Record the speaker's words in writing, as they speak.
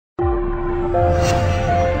Hi,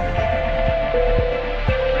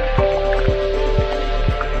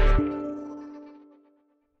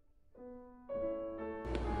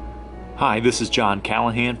 this is John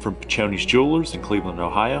Callahan from Picciones Jewelers in Cleveland,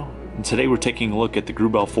 Ohio, and today we're taking a look at the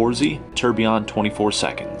Greubel Forsey Tourbillon 24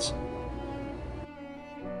 seconds.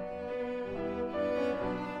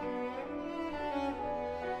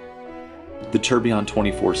 The Tourbillon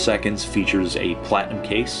 24 seconds features a platinum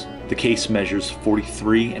case. The case measures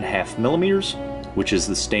 43.5 millimeters, which is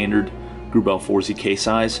the standard Greubel Forsey case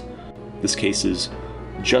size. This case is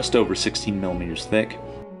just over 16 millimeters thick.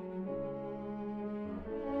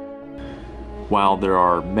 While there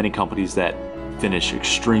are many companies that finish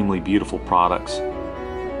extremely beautiful products,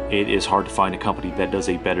 it is hard to find a company that does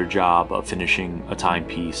a better job of finishing a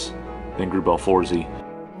timepiece than Greubel Forsey.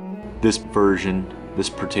 This version, this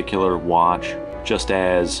particular watch, just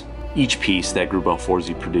as each piece that Greubel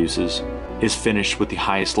Forsey produces, is finished with the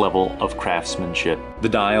highest level of craftsmanship. The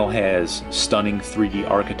dial has stunning 3D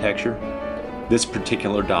architecture. This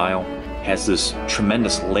particular dial has this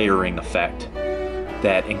tremendous layering effect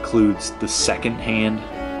that includes the second hand,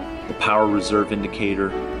 the power reserve indicator.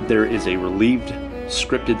 There is a relieved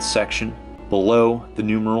scripted section below the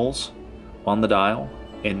numerals on the dial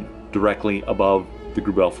and directly above the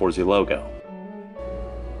Greubel Forsey logo.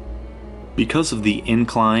 Because of the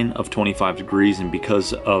incline of 25 degrees and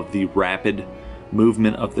because of the rapid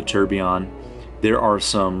movement of the tourbillon, there are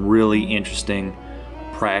some really interesting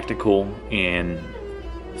practical and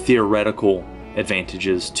theoretical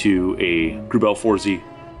advantages to a Greubel Forsey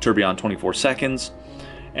Tourbillon 24 seconds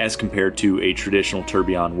as compared to a traditional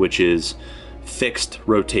tourbillon, which is fixed,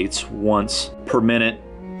 rotates once per minute.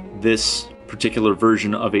 This particular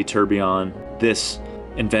version of a tourbillon, this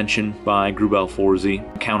invention by Greubel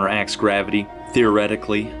Forsey, counteracts gravity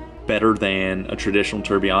theoretically better than a traditional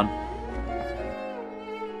tourbillon.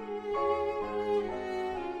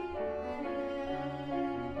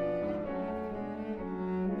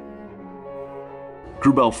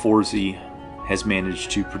 Greubel Forsey has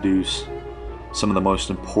managed to produce some of the most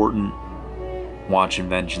important watch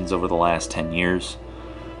inventions over the last 10 years.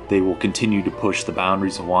 They will continue to push the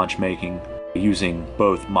boundaries of watchmaking using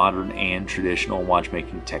both modern and traditional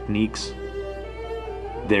watchmaking techniques.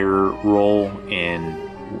 Their role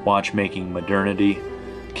in watchmaking modernity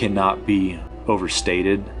cannot be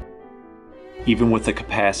overstated. Even with the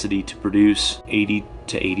capacity to produce 80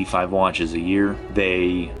 to 85 watches a year,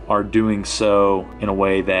 they are doing so in a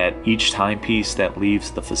way that each timepiece that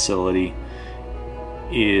leaves the facility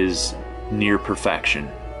is near perfection.